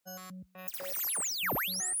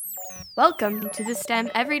Welcome to the STEM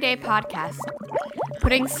Everyday Podcast,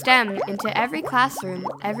 putting STEM into every classroom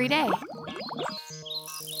every day.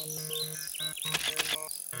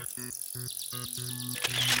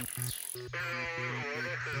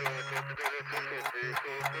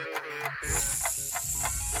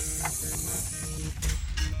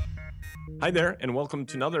 Hi there, and welcome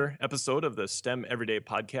to another episode of the STEM Everyday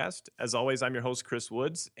Podcast. As always, I'm your host, Chris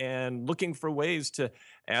Woods, and looking for ways to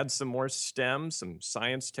add some more STEM, some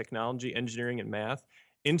science, technology, engineering, and math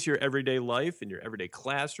into your everyday life, in your everyday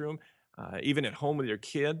classroom, even at home with your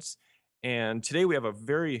kids. And today we have a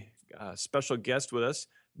very special guest with us.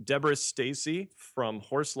 Deborah Stacy from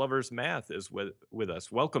Horse Lovers Math is with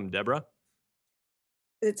us. Welcome, Deborah.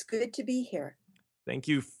 It's good to be here. Thank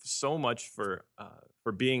you so much for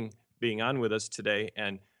being on with us today.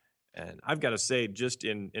 And I've got to say, just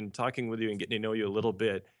in talking with you and getting to know you a little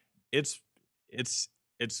bit, it's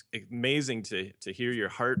amazing to hear your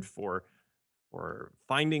heart for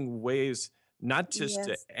finding ways not just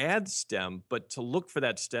to add STEM, but to look for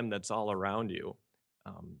that STEM that's all around you.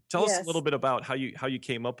 Tell us a little bit about how you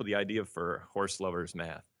came up with the idea for Horse Lovers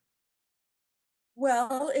Math.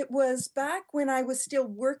 Well, it was back when I was still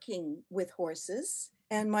working with horses,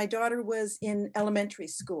 and my daughter was in elementary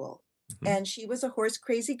school. And she was a horse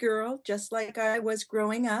crazy girl, just like I was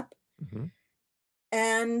growing up. Mm-hmm.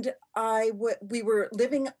 And we were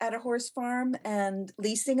living at a horse farm and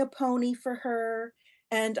leasing a pony for her.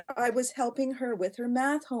 And I was helping her with her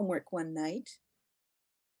math homework one night.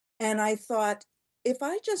 And I thought, if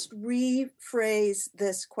I just rephrase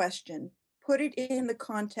this question, put it in the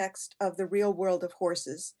context of the real world of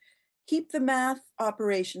horses, keep the math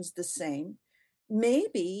operations the same,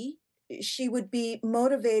 maybe she would be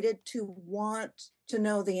motivated to want to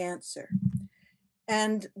know the answer.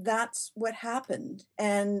 And that's what happened.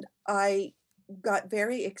 And I got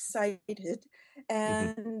very excited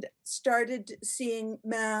and started seeing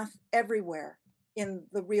math everywhere in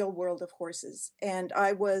the real world of horses. And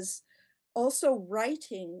I was also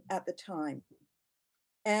writing at the time.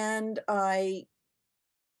 And I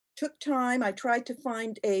took time. I tried to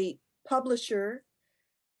find a publisher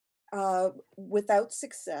without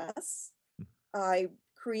success. I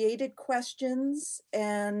created questions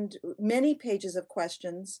and many pages of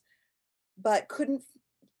questions, but couldn't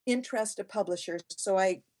interest a publisher. So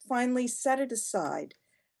I finally set it aside.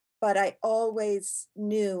 But I always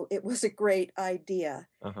knew it was a great idea.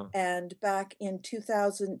 And back in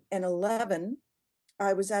 2011,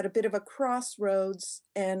 I was at a bit of a crossroads,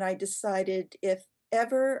 and I decided if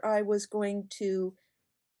ever I was going to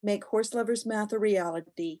make Horse Lovers Math a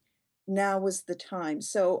reality, now was the time.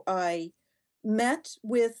 So I met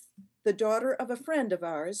with the daughter of a friend of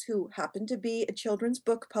ours who happened to be a children's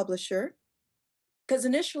book publisher, because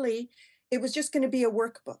initially it was just going to be a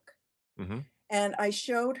workbook. And I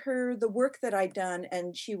showed her the work that I'd done,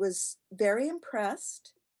 and she was very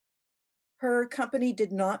impressed. Her company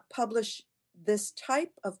did not publish this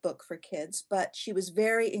type of book for kids, but she was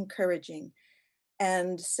very encouraging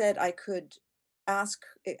and said I could ask,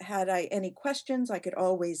 had I any questions, I could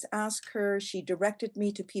always ask her. She directed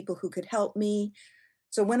me to people who could help me.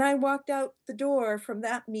 So when I walked out the door from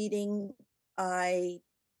that meeting, I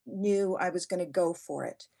knew I was going to go for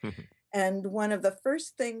it. And one of the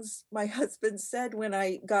first things my husband said when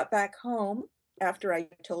I got back home, after I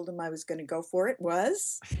told him I was going to go for it,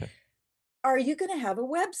 was, "Are you going to have a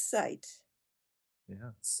website?"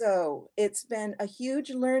 Yeah. So it's been a huge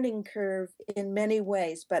learning curve in many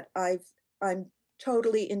ways, but I'm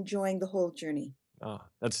totally enjoying the whole journey. Oh,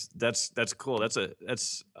 that's cool. That's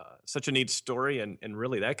such a neat story, and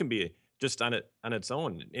really that can be just on its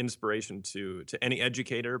own inspiration to any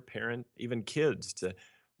educator, parent, even kids. To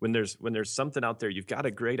when there's something out there, you've got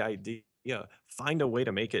a great idea, find a way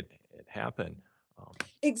to make it happen.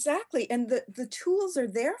 Exactly, and the tools are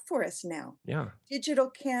there for us now. Yeah. Digital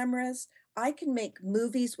cameras. I can make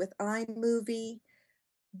movies with iMovie.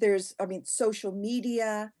 There's, social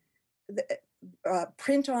media,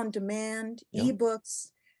 print on demand,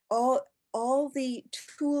 ebooks. All the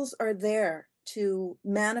tools are there to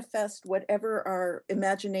manifest whatever our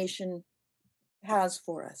imagination has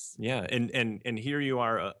for us. Yeah, and here you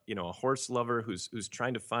are, a horse lover who's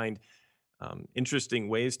trying to find interesting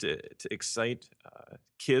ways to excite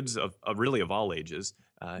kids of really of all ages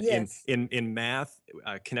in math,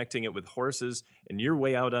 connecting it with horses. And you're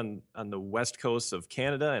way out on the west coast of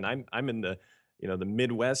Canada, and I'm in the the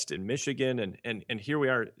Midwest in Michigan, and here we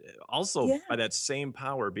are also by that same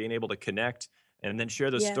power being able to connect and then share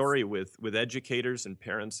the story with educators and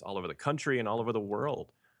parents all over the country and all over the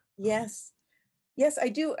world. Yes, I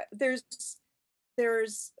do. There's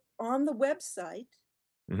on the website,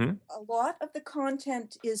 Mm-hmm. A lot of the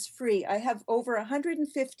content is free. I have over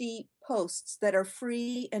 150 posts that are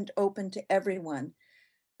free and open to everyone.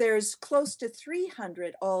 There's close to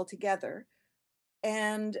 300 altogether.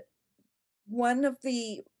 And one of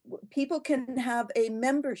the people can have a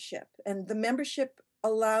membership, and the membership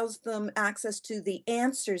allows them access to the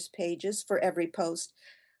answers pages for every post.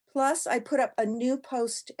 Plus, I put up a new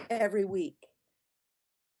post every week.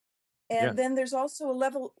 And then there's also a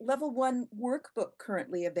level 1 workbook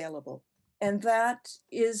currently available. And that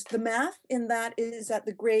is, the math in that is at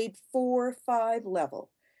the grade 4-5 level.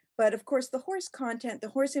 But of course, the horse content, the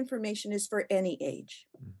horse information is for any age.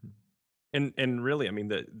 Mm-hmm. And really, I mean,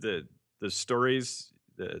 the stories,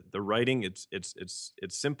 the writing, it's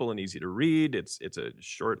simple and easy to read. It's a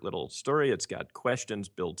short little story. It's got questions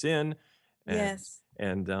built in. And, yes.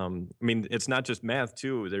 And I mean, it's not just math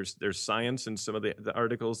too. There's science in some of the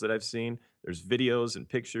articles that I've seen. There's videos and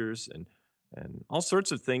pictures and all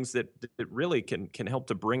sorts of things that really can help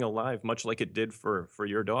to bring alive, much like it did for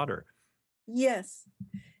your daughter. Yes.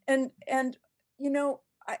 And you know,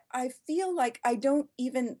 I feel like I don't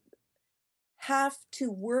even have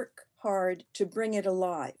to work hard to bring it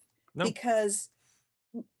alive. No. Because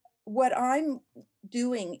what I'm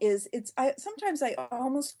doing is sometimes I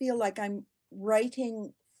almost feel like I'm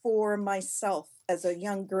writing for myself as a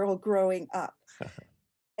young girl growing up.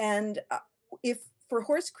 And if for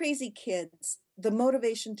horse crazy kids, the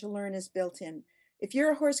motivation to learn is built in. If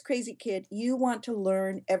you're a horse crazy kid, you want to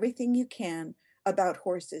learn everything you can about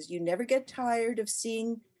horses. You never get tired of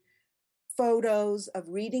seeing photos, of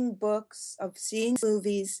reading books, of seeing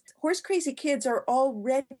movies. Horse crazy kids are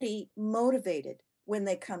already motivated when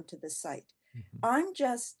they come to the site. Mm-hmm. I'm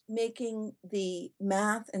just making the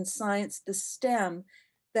math and science, the STEM,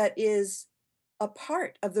 that is a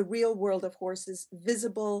part of the real world of horses,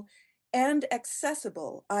 visible and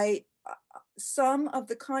accessible. Some of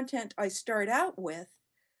the content I start out with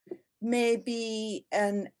may be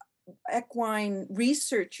an equine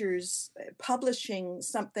researchers publishing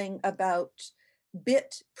something about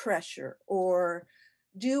bit pressure, or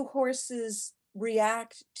do horses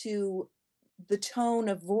react to the tone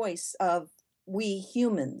of voice of we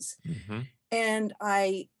humans? Mm-hmm. And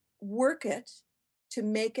I work it to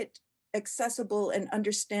make it accessible and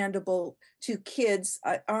understandable to kids.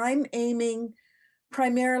 I'm aiming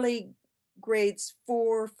primarily grades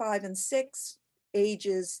 4, 5, and 6,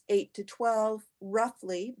 ages 8 to 12,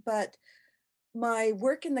 roughly. But my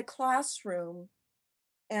work in the classroom,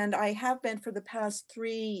 and I have been for the past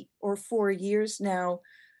 3 or 4 years now,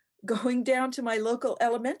 going down to my local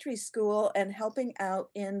elementary school and helping out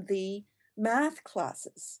in the math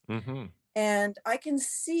classes. Mm-hmm. And I can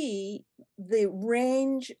see the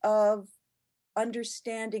range of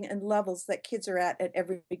understanding and levels that kids are at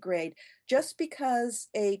every grade. Just because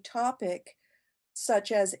a topic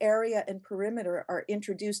such as area and perimeter are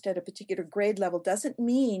introduced at a particular grade level doesn't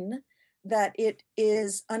mean that it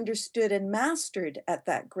is understood and mastered at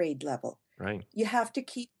that grade level. Right. You have to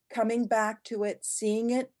keep coming back to it,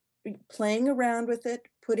 seeing it, playing around with it,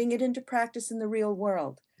 putting it into practice in the real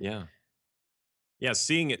world. Yeah. Yeah,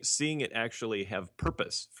 seeing it actually have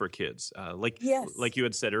purpose for kids. Like you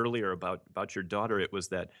had said earlier about your daughter, it was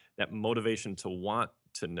that motivation to want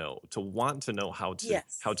to know how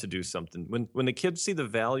to do something. When the kids see the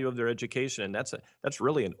value of their education, and that's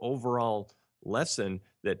really an overall lesson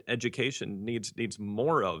that education needs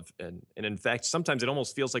more of. And in fact, sometimes it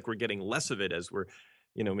almost feels like we're getting less of it as we're,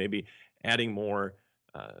 maybe adding more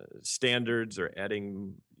standards or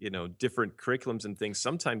adding, different curriculums and things.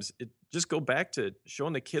 Sometimes it just go back to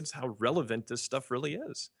showing the kids how relevant this stuff really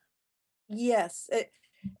is. Yes.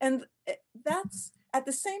 And that's at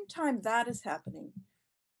the same time that is happening.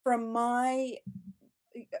 From my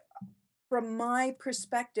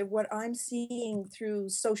perspective, what I'm seeing through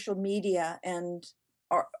social media and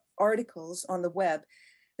articles on the web,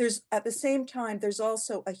 at the same time, there's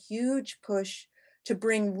also a huge push to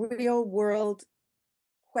bring real world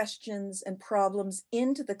questions and problems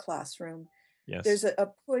into the classroom. Yes. There's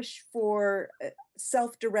a push for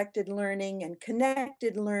self-directed learning and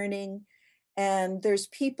connected learning. And there's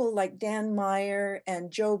people like Dan Meyer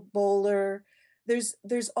and Joe Bowler.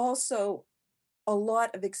 There's also a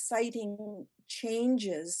lot of exciting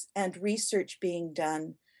changes and research being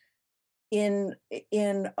done in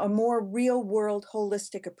a more real world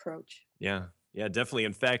holistic approach. Yeah. Yeah, definitely.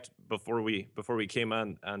 In fact, before we came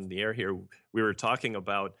on the air here, we were talking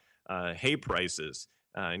about hay prices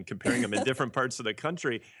and comparing them in different parts of the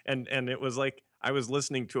country. And it was like I was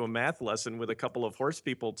listening to a math lesson with a couple of horse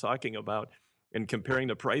people talking about and comparing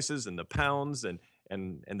the prices and the pounds and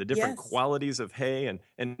the different qualities of hay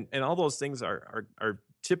and all those things are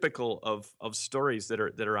typical of stories that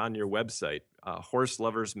are on your website,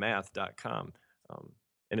 horseloversmath.com.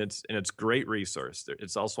 And it's a great resource.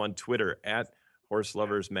 It's also on Twitter at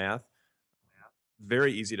horseloversmath.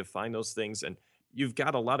 Very easy to find those things, and you've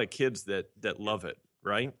got a lot of kids that love it,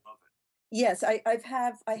 right? Yes, I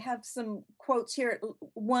have some quotes here.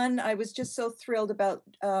 One, I was just so thrilled about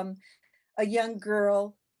a young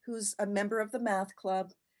girl who's a member of the math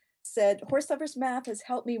club said, Horse Lovers Math has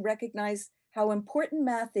helped me recognize how important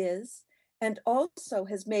math is and also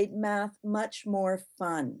has made math much more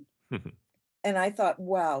fun. And I thought,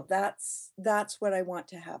 wow, that's what I want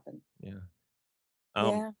to happen. Yeah.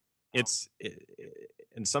 Yeah.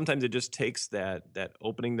 And sometimes it just takes that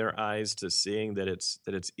opening their eyes to seeing that it's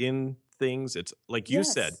in things. It's like you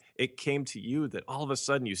said, it came to you that all of a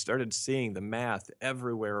sudden you started seeing the math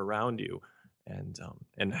everywhere around you, and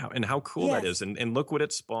how cool that is, and look what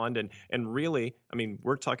it spawned, and really, I mean,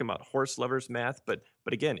 we're talking about horse lovers math, but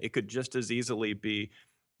again, it could just as easily be,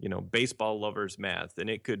 baseball lovers math, and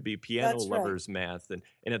it could be piano lovers math, and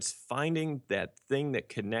it's finding that thing that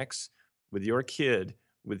connects with your kid,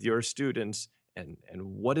 with your students, and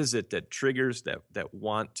what is it that triggers that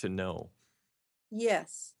want to know.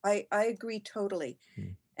 Yes, I agree totally.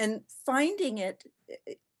 And finding it,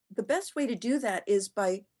 the best way to do that is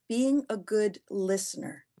by being a good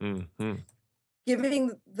listener,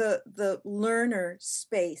 giving the learner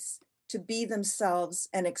space to be themselves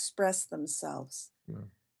and express themselves.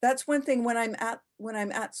 That's one thing when I'm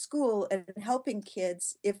at school and helping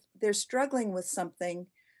kids, if they're struggling with something,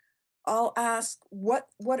 I'll ask what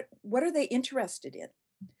are they interested in,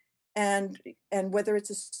 and whether it's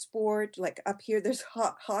a sport, like up here, there's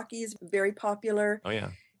hockey is very popular. Oh yeah.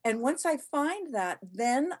 And once I find that,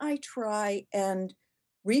 then I try and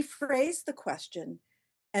rephrase the question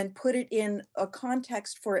and put it in a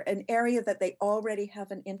context for an area that they already have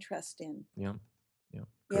an interest in. Yeah.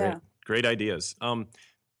 Great ideas.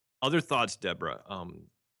 Other thoughts, Deborah?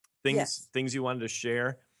 Things you wanted to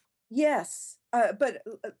share? Yes, but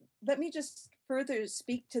let me just further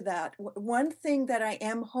speak to that. One thing that I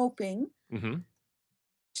am hoping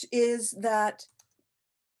is that,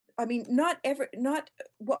 I mean,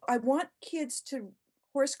 I want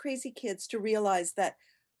horse crazy kids to realize that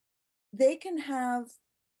they can have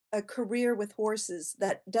a career with horses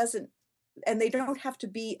and they don't have to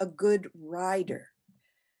be a good rider.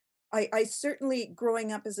 I certainly,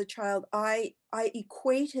 growing up as a child, I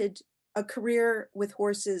equated a career with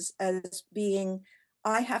horses as being,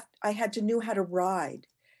 I had to know how to ride.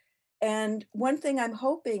 And one thing I'm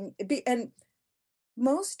hoping, and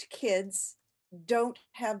most kids don't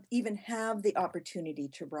even have the opportunity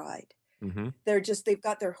to ride. They've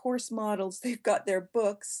got their horse models, they've got their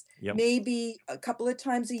books. Maybe a couple of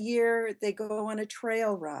times a year they go on a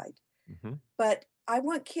trail ride. But I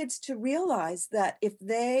want kids to realize that if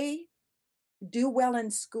they do well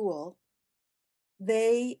in school,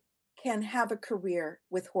 they can have a career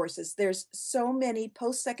with horses. There's so many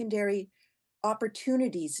post-secondary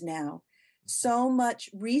opportunities now, so much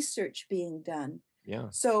research being done. Yeah.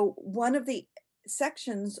 So one of the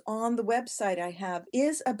sections on the website I have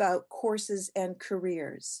is about courses and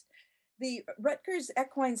careers. The Rutgers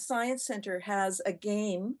Equine Science Center has a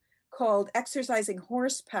game called Exercising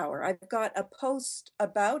Horsepower. I've got a post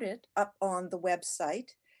about it up on the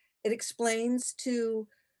website. It explains to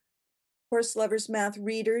Horse Lovers Math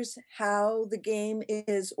readers how the game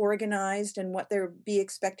is organized and what they'll be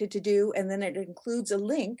expected to do. And then it includes a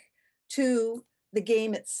link to the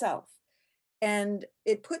game itself. And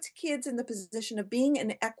it puts kids in the position of being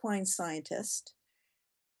an equine scientist.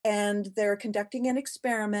 And they're conducting an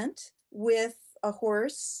experiment with a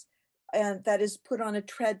horse, and that is put on a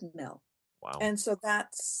treadmill. Wow. And so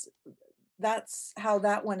that's how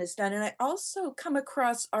that one is done. And I also come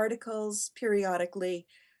across articles periodically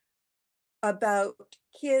about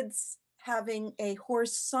kids having a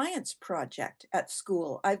horse science project at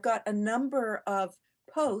school. I've got a number of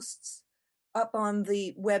posts up on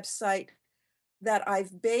the website that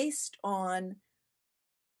I've based on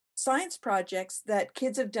science projects that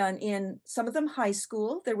kids have done in, some of them high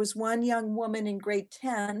school. There was one young woman in grade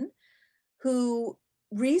 10 who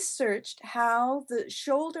researched how the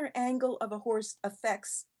shoulder angle of a horse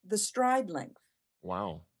affects the stride length.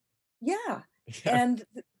 Wow. Yeah. And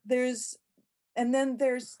then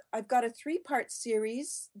I've got a 3-part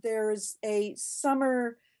series. There's a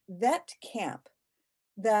summer vet camp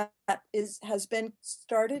that has been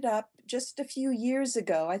started up just a few years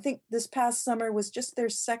ago. I think this past summer was just their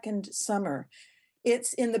second summer.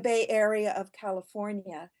 It's in the Bay Area of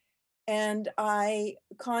California. And I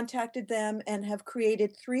contacted them and have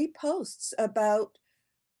created 3 posts about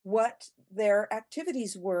what their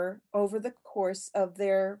activities were over the course of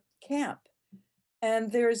their camp.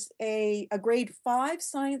 And there's a grade 5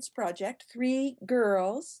 science project. 3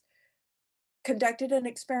 girls conducted an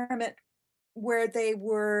experiment where they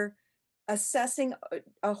were assessing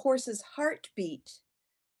a horse's heartbeat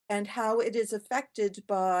and how it is affected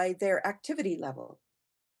by their activity level.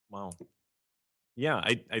 Wow. Yeah,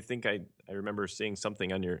 I think I remember seeing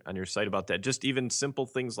something on your site about that. Just even simple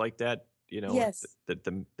things like that, Yes.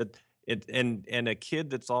 and a kid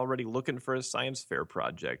that's already looking for a science fair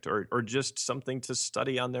project or just something to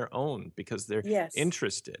study on their own because they're Yes.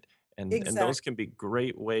 interested. And Exactly. those can be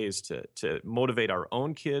great ways to motivate our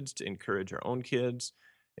own kids, to encourage our own kids,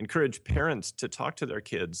 encourage parents to talk to their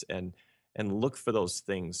kids and look for those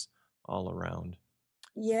things all around.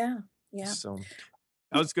 Yeah. Yeah. So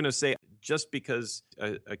I was going to say, just because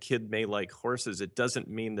a kid may like horses, it doesn't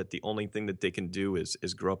mean that the only thing that they can do is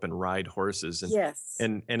grow up and ride horses. And Yes.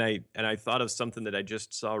 and I thought of something that I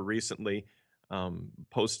just saw recently,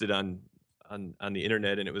 posted on the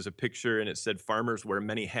internet, and it was a picture, and it said farmers wear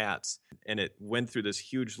many hats, and it went through this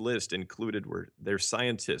huge list. Included were their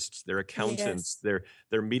scientists, their accountants, Yes.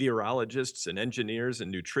 their meteorologists and engineers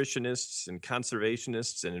and nutritionists and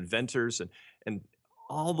conservationists and inventors and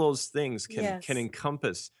all those things can Yes.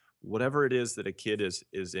 encompass whatever it is that a kid is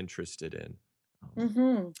interested in.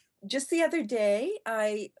 Just the other day,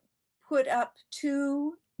 I put up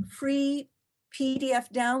 2 free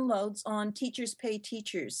PDF downloads on Teachers Pay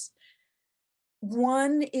Teachers.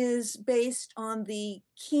 One is based on the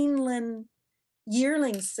Keeneland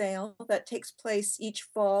yearling sale that takes place each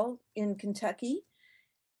fall in Kentucky,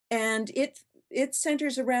 and it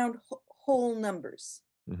centers around whole numbers.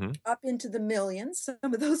 Up into the millions.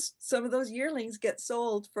 Some of those yearlings get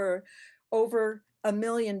sold for over $1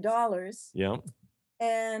 million. Yeah.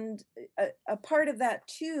 And a part of that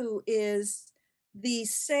too is the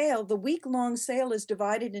sale. The week-long sale is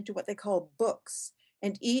divided into what they call books,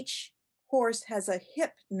 and each horse has a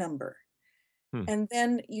hip number. And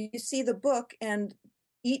then you see the book, and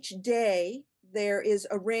each day there is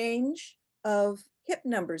a range of hip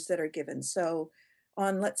numbers that are given. So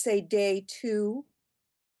on, let's say, day 2,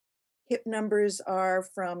 hip numbers are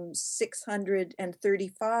from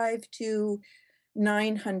 635 to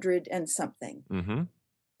 900 and something.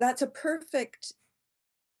 That's a perfect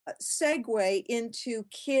segue into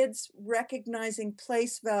kids recognizing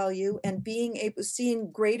place value and being able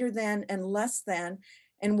seeing greater than and less than,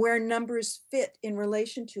 and where numbers fit in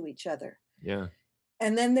relation to each other. Yeah.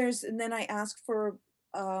 And then I ask for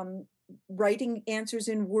writing answers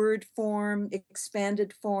in word form,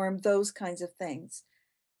 expanded form, those kinds of things.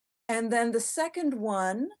 And then the second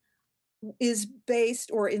one is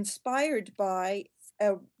based or inspired by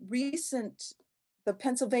the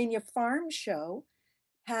Pennsylvania Farm Show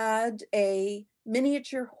had a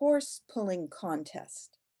miniature horse pulling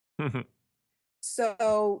contest.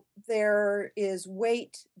 So there is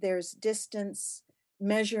weight, there's distance,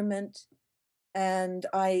 measurement, and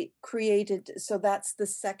I created, so that's the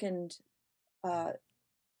second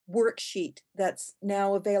worksheet that's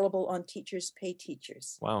now available on Teachers Pay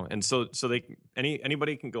Teachers. Wow. And so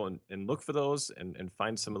anybody can go and look for those and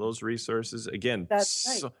find some of those resources. Again,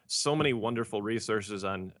 That's right. So many wonderful resources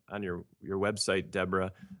on your website,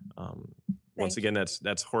 Deborah. Once again, that's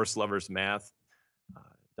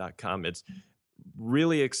horseloversmath.com. It's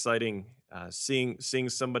really exciting seeing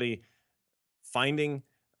somebody finding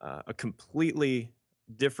a completely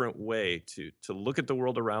different way to look at the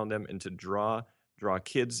world around them and to draw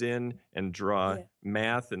kids in and draw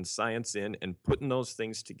math and science in and putting those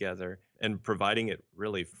things together and providing it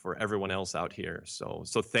really for everyone else out here. So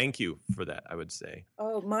thank you for that, I would say.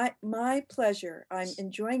 Oh, my pleasure. I'm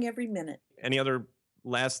enjoying every minute. Any other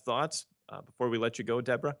last thoughts before we let you go,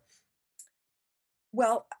 Deborah?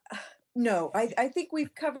 Well, no, I think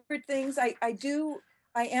we've covered things. I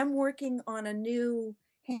am working on a new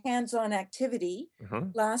hands-on activity.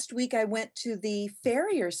 Last week I went to the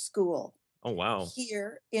farrier school. Oh, wow.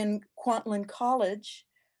 Here in Kwantlen College.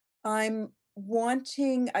 I'm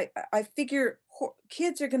wanting, I figure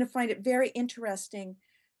kids are going to find it very interesting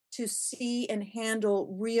to see and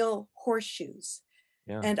handle real horseshoes.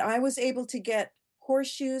 Yeah. And I was able to get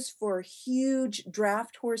horseshoes for huge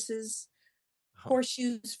draft horses,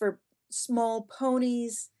 horseshoes for small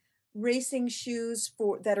ponies, racing shoes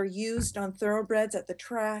that are used on thoroughbreds at the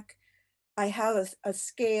track. I have a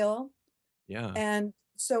scale. Yeah. And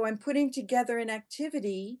so I'm putting together an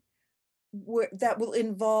activity that will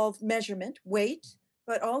involve measurement, weight,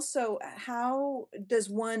 but also how does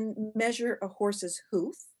one measure a horse's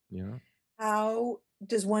hoof? Yeah. How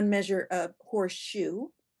does one measure a horseshoe?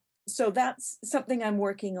 So that's something I'm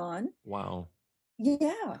working on. Wow.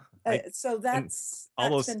 Yeah. So and all that's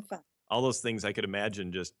those been fun. all those things I could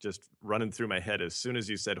imagine just running through my head as soon as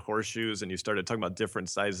you said horseshoes and you started talking about different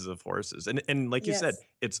sizes of horses. And like you said,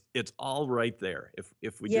 Yes. it's all right there.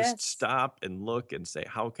 If we just Yes. stop and look and say,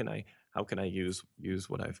 how can I use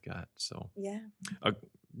what I've got? So Yeah. a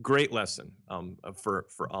great lesson for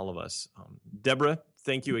all of us. Deborah,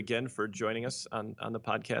 thank you again for joining us on the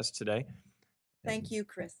podcast today. Thank you,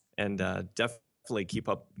 Chris. And definitely keep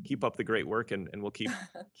up the great work, and we'll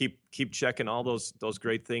keep checking all those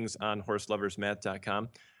great things on horseloversmath.com.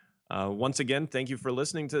 Once again, thank you for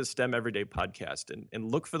listening to the STEM Everyday Podcast,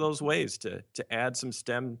 and look for those ways to add some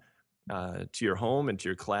STEM to your home and to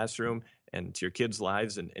your classroom and to your kids'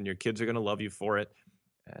 lives, and your kids are going to love you for it.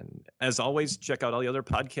 And as always, check out all the other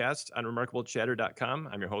podcasts on remarkablechatter.com.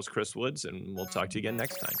 I'm your host, Chris Woods, and we'll talk to you again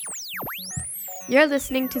next time. You're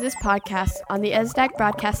listening to this podcast on the ESDAC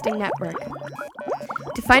Broadcasting Network.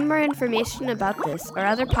 To find more information about this or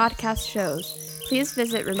other podcast shows, please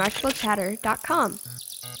visit remarkablechatter.com.